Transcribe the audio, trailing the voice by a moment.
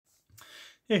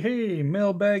Hey,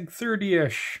 Mailbag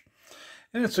 30-ish.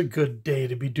 And it's a good day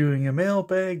to be doing a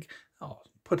mailbag. I'll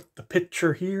put the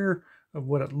picture here of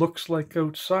what it looks like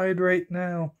outside right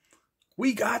now.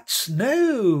 We got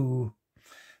snow!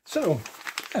 So,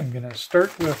 I'm going to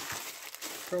start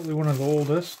with probably one of the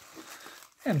oldest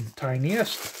and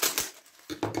tiniest.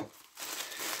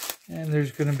 And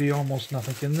there's going to be almost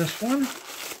nothing in this one.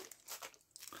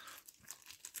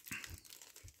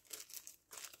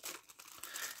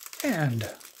 And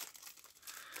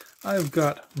I've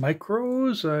got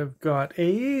micros, I've got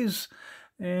A's,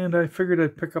 and I figured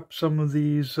I'd pick up some of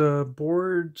these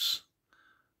boards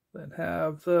that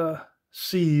have the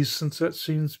C's, since that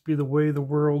seems to be the way the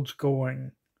world's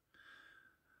going.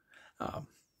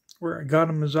 Where I got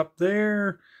them is up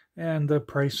there, and the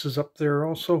price is up there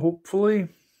also, hopefully.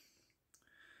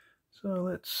 So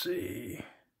let's see.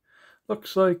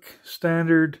 Looks like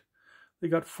standard. They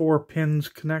got 4 pins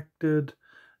connected.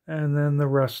 And then the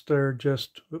rest are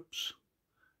just, oops,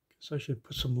 guess I should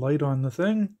put some light on the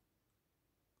thing.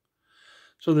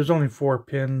 So there's only 4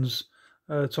 pins.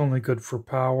 It's only good for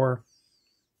power.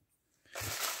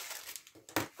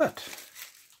 But,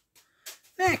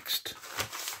 next.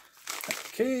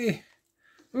 Okay.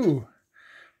 Ooh,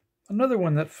 another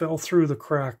one that fell through the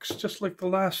cracks, just like the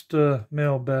last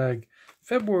mailbag.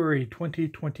 February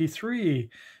 2023.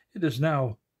 It is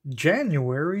now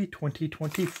January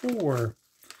 2024.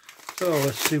 So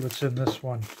let's see what's in this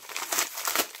one.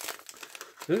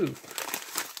 Ooh.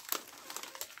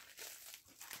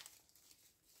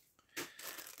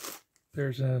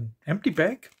 There's an empty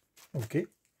bag. Okay.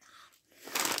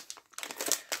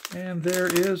 And there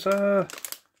is a...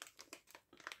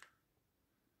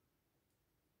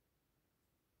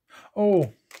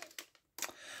 Oh,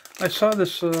 I saw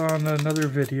this on another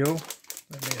video.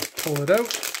 Let me pull it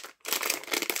out.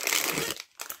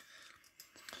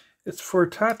 It's for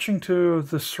attaching to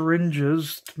the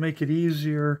syringes to make it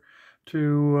easier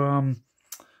to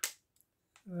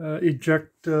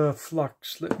eject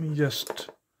flux. Let me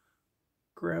just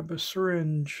grab a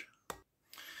syringe.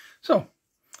 So,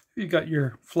 you got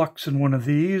your flux in one of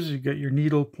these, you got your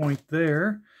needle point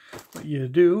there. What you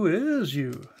do is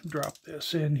you drop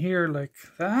this in here like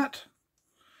that.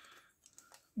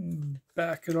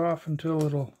 Back it off until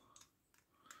it'll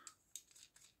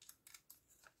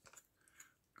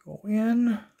go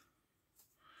in,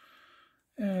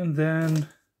 and then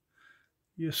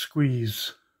you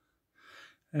squeeze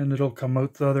and it'll come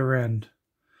out the other end.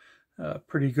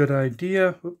 Pretty good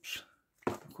idea. Oops,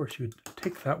 of course you'd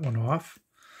take that one off.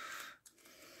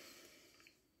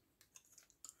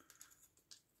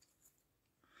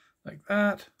 Like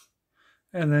that,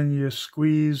 and then you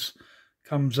squeeze,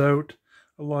 comes out.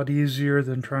 A lot easier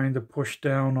than trying to push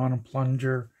down on a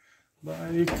plunger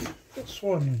like this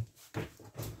one.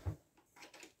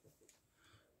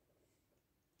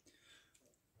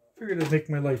 Figured it'd make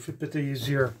my life a bit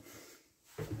easier.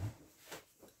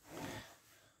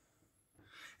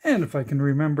 And if I can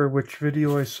remember which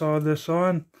video I saw this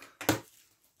on,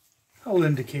 I'll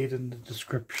indicate in the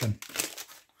description.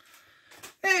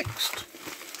 Next!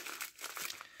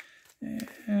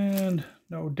 And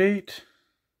no date.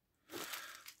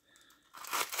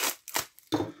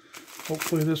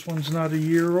 Hopefully this one's not a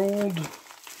year old.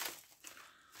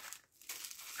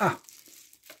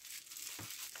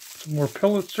 Some more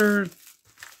Pellitzer.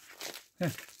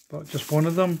 About just one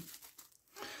of them.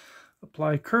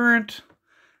 Apply current,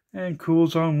 and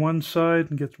cools on one side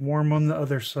and gets warm on the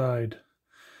other side.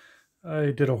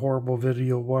 I did a horrible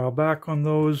video a while back on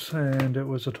those, and it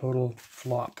was a total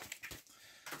flop.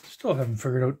 Still haven't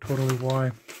figured out totally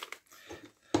why.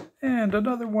 And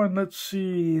another one, let's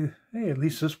see. Hey, at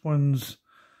least this one's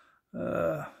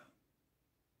 11th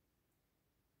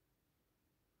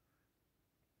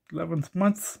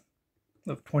month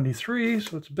of 23,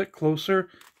 so it's a bit closer.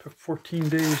 Took 14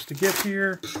 days to get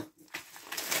here.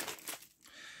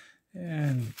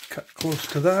 And cut close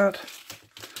to that.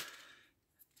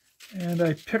 And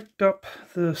I picked up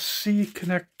the C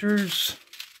connectors.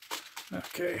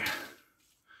 Okay.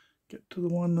 Get to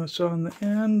the one that's on the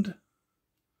end.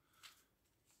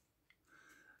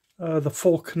 The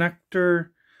full connector.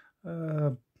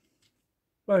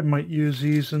 I might use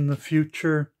these in the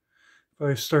future if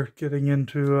I start getting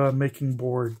into making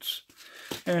boards.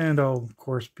 And I'll, of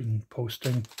course, be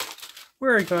posting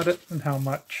where I got it and how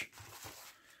much.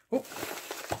 Oh,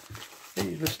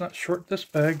 hey, let's not short this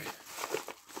bag.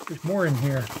 There's more in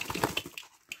here.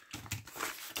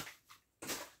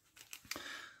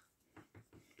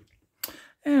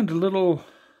 And a little,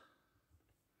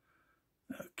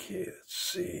 okay, let's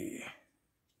see.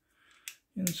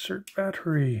 Insert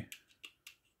battery.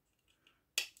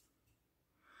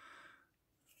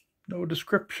 no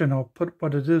description. I'll put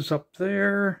what it is up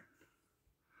there.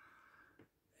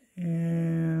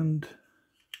 And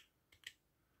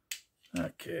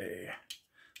okay,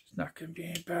 there's not going to be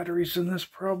any batteries in this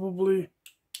probably. I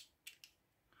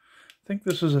think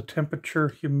this is a temperature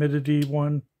humidity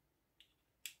one,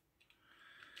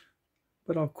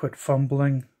 but I'll quit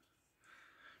fumbling.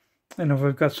 And if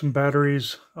I've got some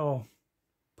batteries, I'll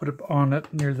put it on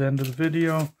it near the end of the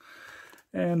video.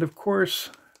 And of course,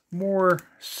 more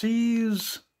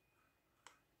C's.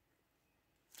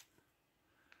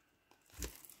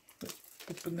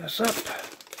 Open this up.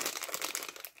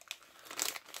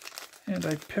 And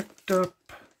I picked up,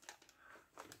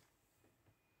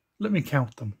 let me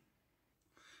count them.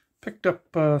 Picked up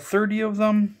 30 of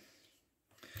them.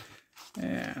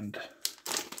 And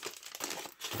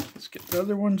let's get the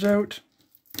other ones out.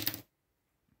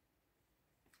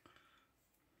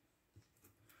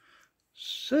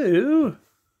 So,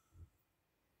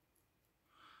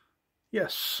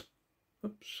 yes.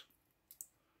 Oops.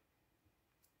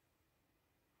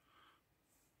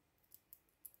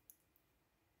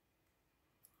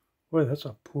 Boy, that's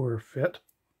a poor fit.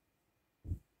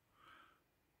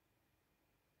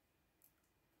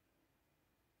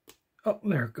 Oh,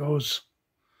 there it goes.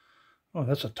 Oh,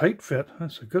 that's a tight fit.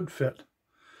 That's a good fit.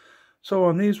 So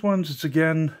on these ones, it's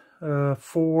again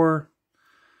 4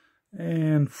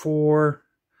 and 4.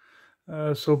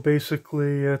 So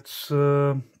basically, it's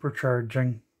for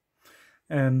charging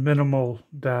and minimal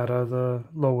data, the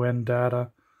low-end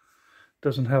data.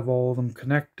 Doesn't have all of them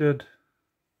connected.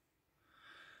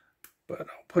 But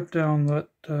I'll put down what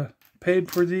paid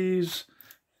for these.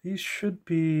 These should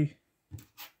be...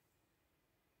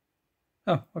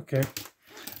 Oh, okay.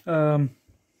 Okay,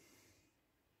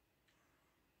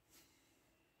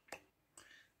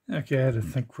 I had to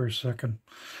think for a second.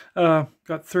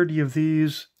 Got 30 of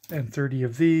these and 30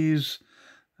 of these.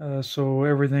 So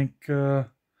everything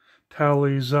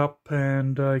tallies up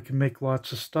and I can make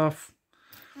lots of stuff.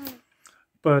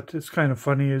 But it's kind of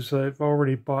funny is I've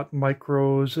already bought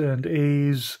micros and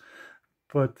A's,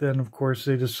 but then of course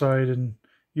they decide in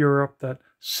Europe that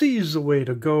C's the way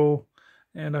to go,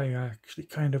 and I actually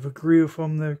kind of agree with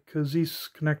them there because these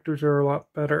connectors are a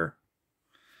lot better.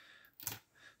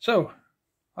 So,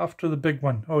 off to the big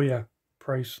one. Oh yeah,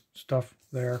 price stuff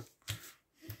there.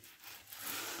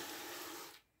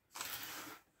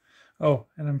 Oh,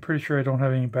 and I'm pretty sure I don't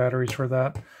have any batteries for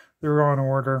that. They're on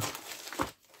order.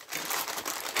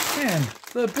 And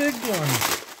the big one.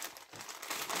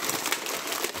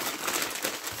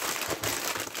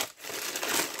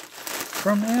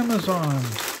 From Amazon.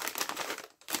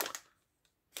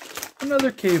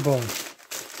 Another cable.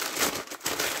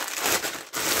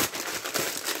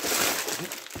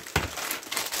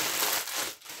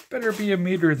 Better be a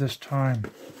meter this time.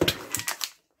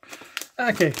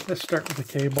 Okay, let's start with the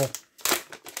cable.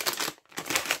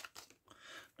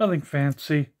 Nothing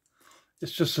fancy.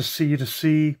 It's just a C to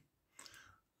C.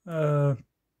 I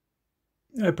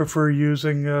prefer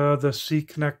using the C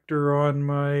connector on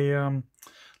my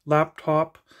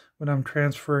laptop when I'm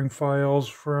transferring files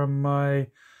from my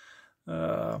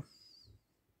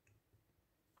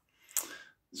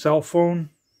cell phone.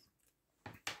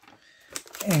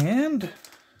 And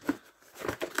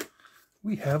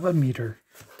we have a meter.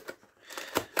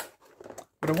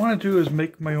 What I want to do is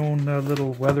make my own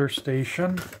little weather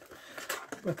station.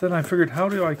 But then I figured, how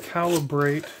do I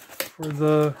calibrate for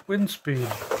the wind speed?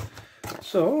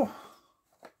 So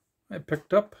I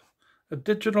picked up a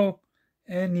digital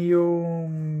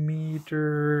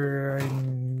anemometer.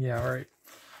 Yeah, right.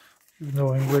 Even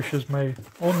though English is my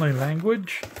only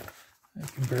language, I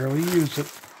can barely use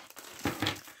it.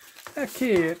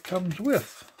 Okay, it comes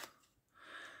with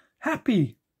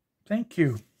Happy. Thank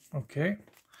you. Okay.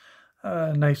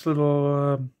 A nice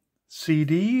little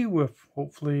CD with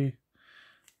hopefully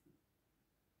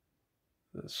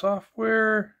the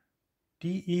software.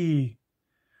 DE.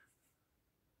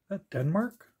 Is that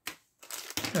Denmark?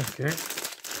 Okay.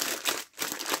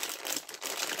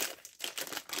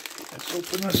 Let's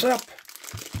open this up.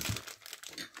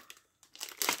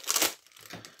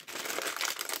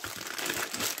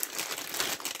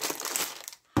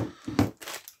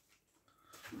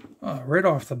 Oh, right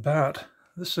off the bat,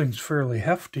 this thing's fairly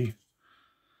hefty.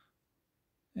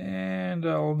 And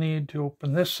I'll need to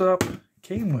open this up.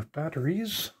 Came with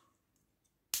batteries.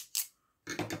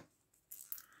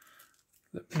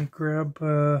 Let me grab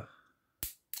my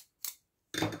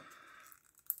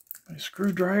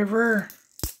screwdriver.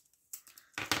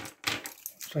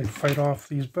 So I fight off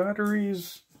these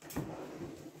batteries.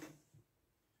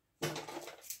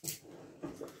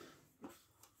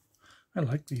 I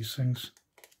like these things.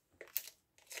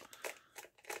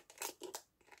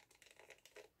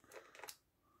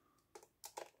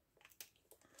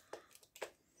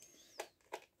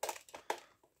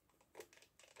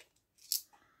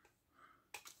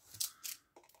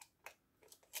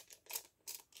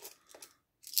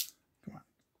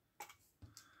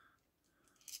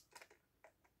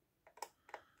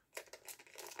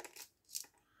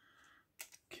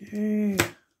 Okay,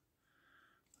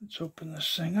 let's open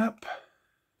this thing up.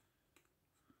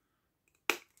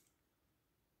 Let's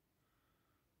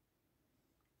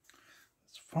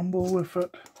fumble with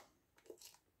it.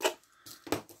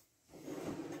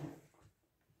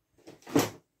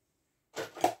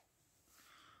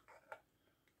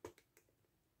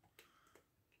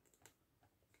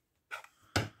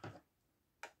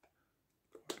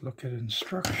 Look at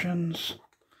instructions.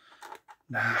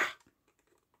 Nah.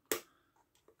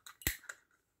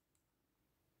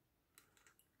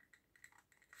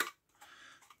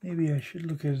 Maybe I should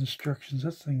look at instructions.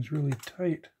 That thing's really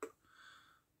tight.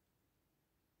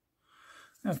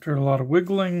 After a lot of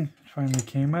wiggling, it finally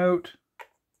came out.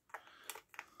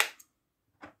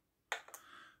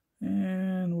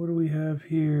 And what do we have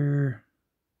here?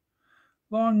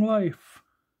 Long life.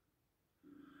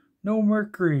 No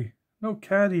mercury. No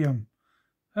cadmium.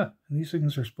 Huh, and these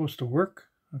things are supposed to work?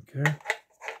 Okay.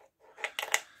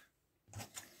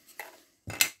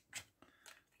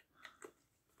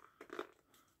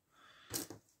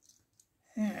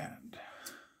 And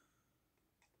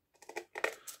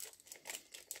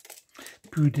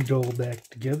put it all back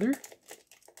together.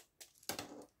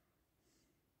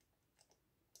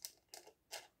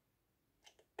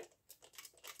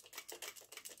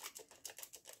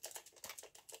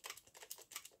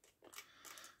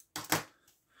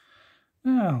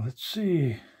 Now, let's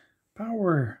see.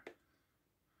 Power.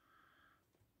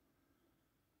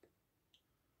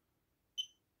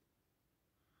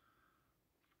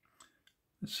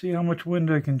 Let's see how much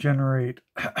wind I can generate.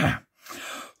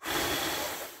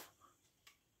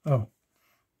 Oh.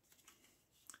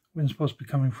 Wind's supposed to be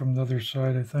coming from the other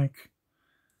side, I think.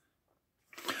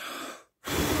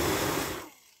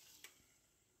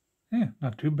 Yeah,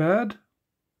 not too bad.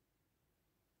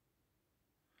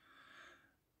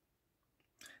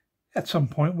 At some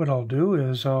point, what I'll do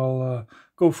is I'll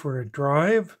go for a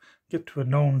drive, get to a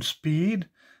known speed,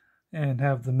 and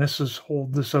have the missus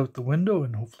hold this out the window,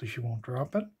 and hopefully she won't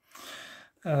drop it.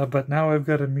 But now I've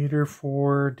got a meter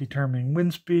for determining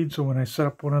wind speed, so when I set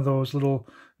up one of those little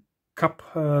cup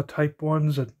type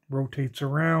ones that rotates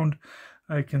around,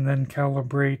 I can then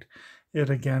calibrate it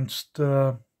against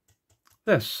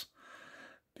this.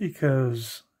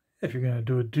 Because if you're going to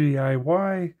do a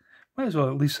DIY, might as well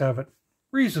at least have it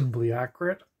reasonably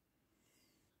accurate.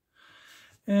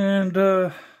 And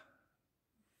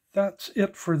that's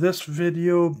it for this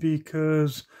video,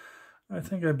 because I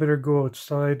think I better go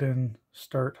outside and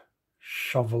start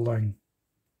shoveling.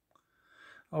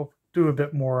 I'll do a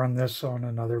bit more on this on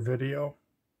another video.